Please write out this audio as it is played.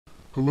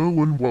Hello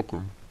and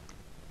welcome.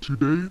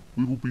 Today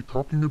we will be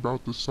talking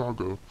about the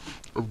saga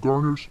of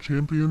Garner's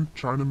champion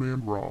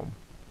Chinaman Rom.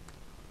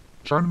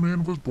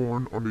 Chinaman was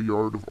born on the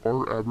yard of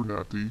R.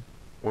 Abernathy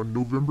on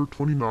November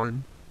 29,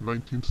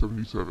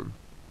 1977.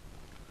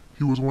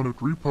 He was one of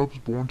three pups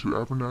born to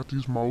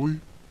Abernathy's Molly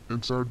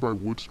and sired by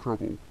Wood's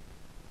Trouble.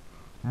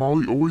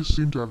 Molly always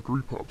seemed to have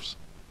three pups.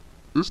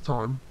 This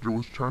time there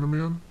was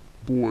Chinaman,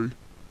 Boy,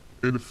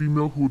 and a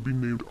female who would be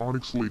named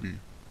Onyx Lady,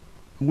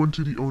 who went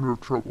to the owner of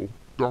Trouble,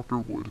 Dr.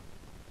 Wood.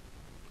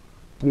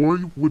 Boy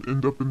would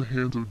end up in the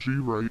hands of G.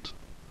 Wright,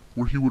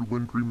 where he would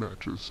win 3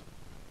 matches.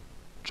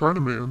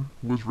 Chinaman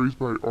was raised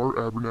by R.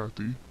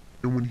 Abernathy,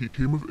 and when he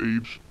came of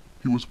age,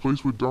 he was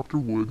placed with Dr.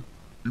 Wood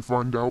to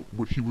find out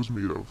what he was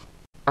made of.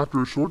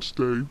 After a short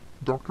stay,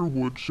 Dr.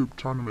 Wood shipped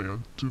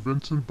Chinaman to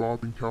Vince and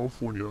Bob in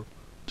California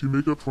to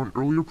make up for an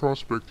earlier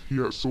prospect he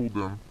had sold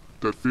them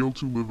that failed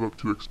to live up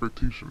to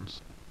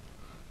expectations.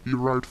 He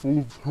arrived full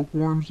of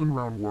hookworms and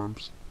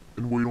roundworms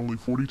and weighed only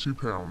 42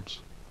 pounds.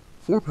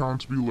 4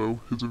 pounds below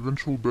his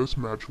eventual best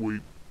match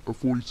weight of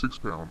 46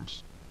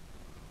 pounds.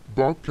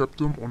 Bob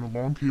kept him on a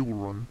long cable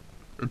run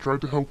and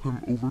tried to help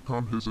him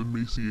overcome his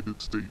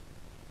emaciated state.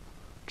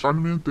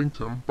 Chinaman thanked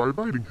him by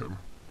biting him,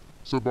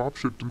 so Bob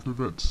shipped him to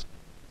Vince.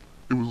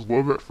 It was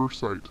love at first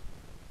sight.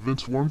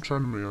 Vince warmed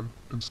Chinaman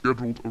and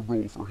scheduled a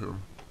role for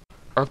him.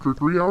 After a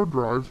 3-hour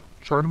drive,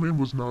 Chinaman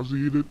was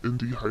nauseated and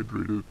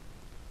dehydrated.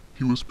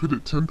 He was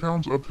pitted 10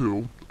 pounds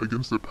uphill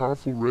against a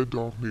powerful red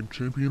dog named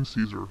Champion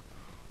Caesar,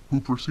 who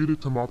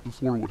proceeded to mop the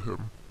floor with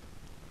him.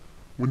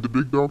 When the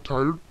big dog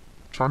tired,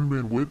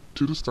 Chinaman went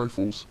to the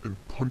stifles and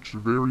punched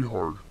very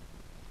hard.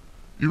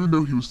 Even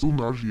though he was still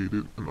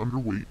nauseated and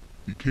underweight,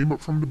 he came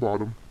up from the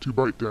bottom to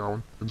bite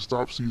down and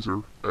stop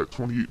Caesar at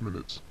 28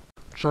 minutes.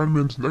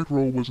 Chinaman's next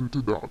role was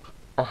into Doc,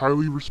 a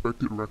highly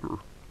respected wrecker.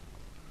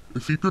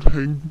 If he could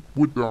hang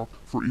with Doc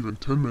for even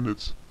 10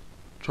 minutes,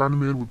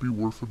 Chinaman would be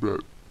worth a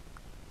bet.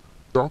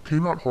 Doc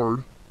came out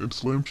hard and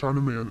slammed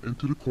Chinaman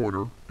into the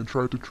corner and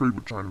tried to trade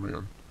with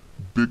Chinaman.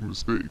 Big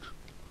mistake.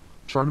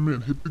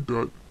 Chinaman hit the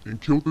gut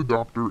and killed the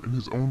doctor in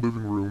his own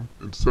living room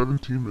in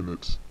 17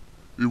 minutes.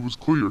 It was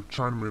clear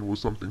Chinaman was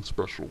something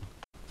special.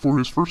 For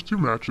his first 2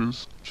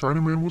 matches,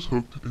 Chinaman was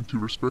hooked into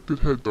respected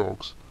head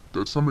dogs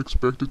that some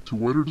expected to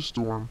weather the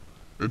storm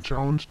and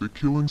challenge the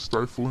killing,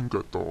 stifling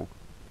gut dog.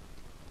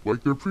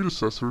 Like their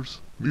predecessors,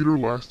 neither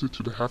lasted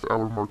to the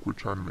half-hour mark with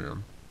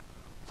Chinaman.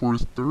 For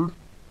his third,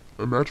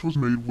 a match was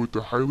made with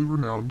the highly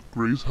renowned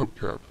Gray's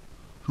Hubcap,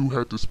 who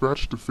had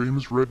dispatched the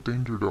famous Red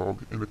Danger Dog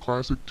in a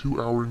classic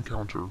 2-hour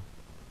encounter.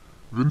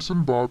 Vince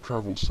and Bob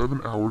traveled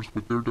 7 hours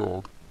with their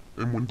dog,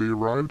 and when they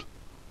arrived,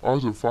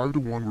 odds of 5 to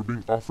 1 were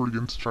being offered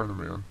against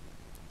Chinaman.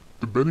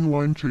 The betting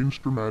line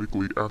changed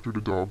dramatically after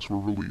the dogs were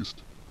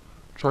released.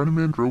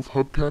 Chinaman drove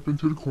Hubcap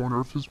into the corner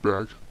of his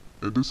back,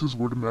 and this is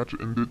where the match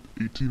ended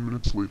 18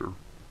 minutes later.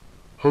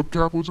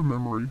 Hubcap was a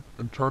memory,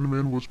 and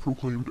Chinaman was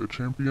proclaimed a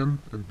champion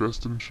and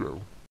best in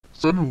show.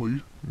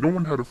 Suddenly, no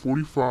one had a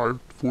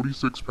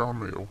 45-46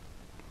 pound male.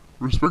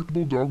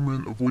 Respectable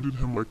dogmen avoided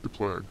him like the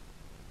plague.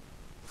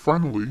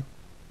 Finally,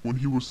 when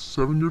he was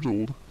 7 years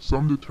old,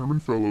 some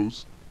determined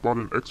fellows bought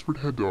an expert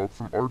head dog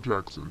from R.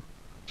 Jackson,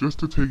 just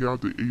to take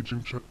out the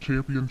aging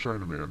champion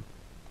Chinaman.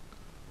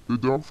 The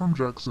dog from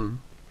Jackson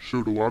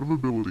showed a lot of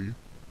ability,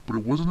 but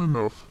it wasn't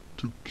enough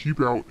to keep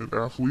out an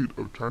athlete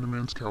of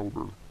Chinaman's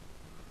caliber.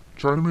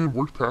 Chinaman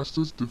worked past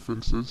his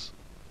defenses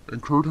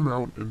and cleared him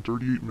out in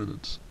 38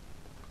 minutes.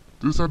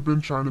 This had been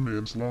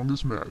Chinaman's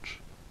longest match,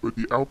 but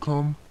the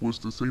outcome was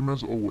the same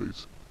as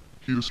always.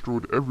 He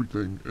destroyed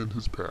everything in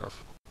his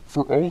path.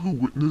 For all who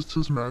witnessed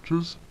his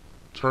matches,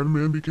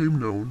 Chinaman became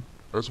known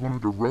as one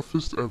of the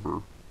roughest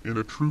ever and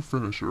a true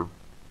finisher.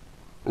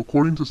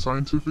 According to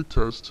scientific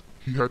tests,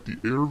 he had the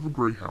air of a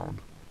greyhound.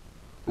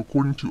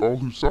 According to all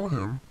who saw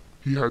him,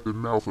 he had the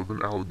mouth of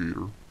an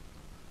alligator.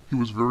 He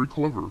was very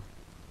clever.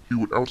 He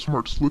would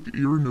outsmart slick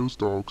ear and nose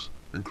dogs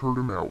and clear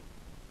them out.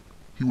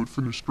 He would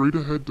finish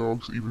straight-ahead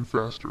dogs even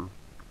faster.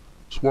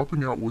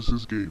 Swapping out was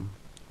his game.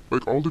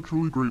 Like all the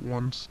truly great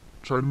ones,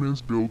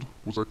 Chinaman's build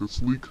was like a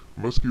sleek,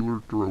 muscular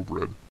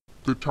thoroughbred.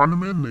 The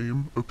Chinaman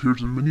name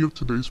appears in many of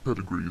today's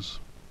pedigrees.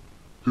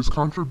 His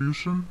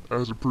contribution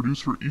as a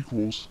producer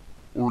equals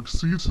or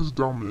exceeds his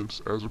dominance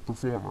as a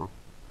performer.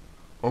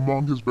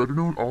 Among his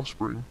better-known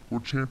offspring were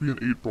Champion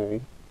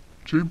 8-Ball,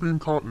 Champion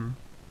Cotton,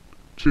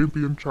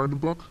 Champion China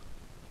Buck,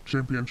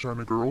 Champion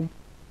China Girl,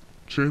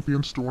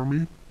 Champion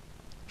Stormy,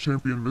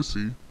 Champion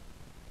Missy,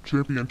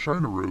 Champion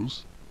China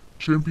Rose,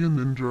 Champion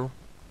Ninja,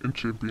 and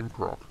Champion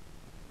Croc.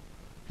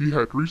 He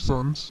had 3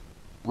 sons,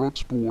 Broad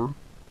Spore,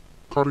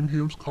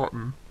 Cottingham's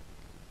Cotton,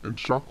 and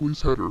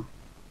Shockley's Header,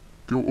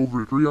 go over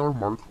the 3-hour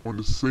mark on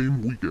the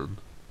same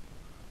weekend.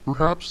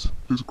 Perhaps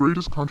his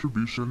greatest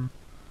contribution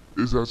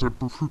is as a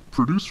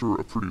producer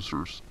of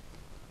producers,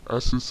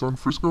 as his son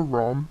Frisco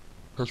Rom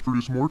has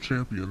produced more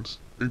champions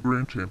and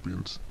grand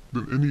champions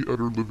than any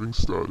other living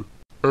stud.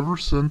 Ever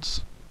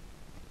since,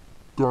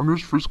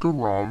 Garner's Frisco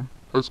Rom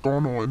has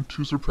gone on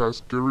to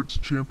surpass Garrett's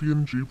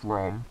Champion Jeep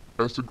Rom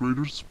as the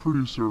greatest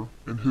producer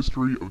in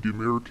history of the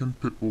American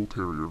Pit Bull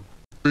Terrier.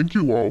 Thank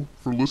you all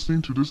for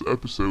listening to this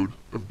episode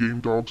of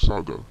Gamedog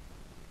Saga.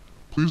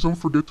 Please don't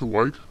forget to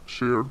like,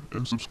 share,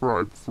 and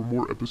subscribe for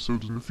more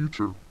episodes in the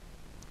future.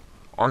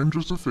 I am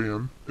just a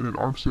fan and an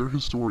armchair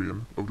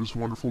historian of this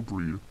wonderful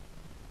breed.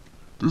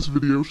 This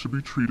video should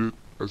be treated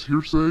as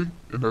hearsay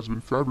and has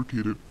been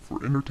fabricated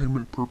for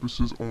entertainment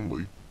purposes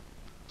only.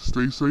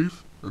 Stay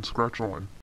safe and scratch on.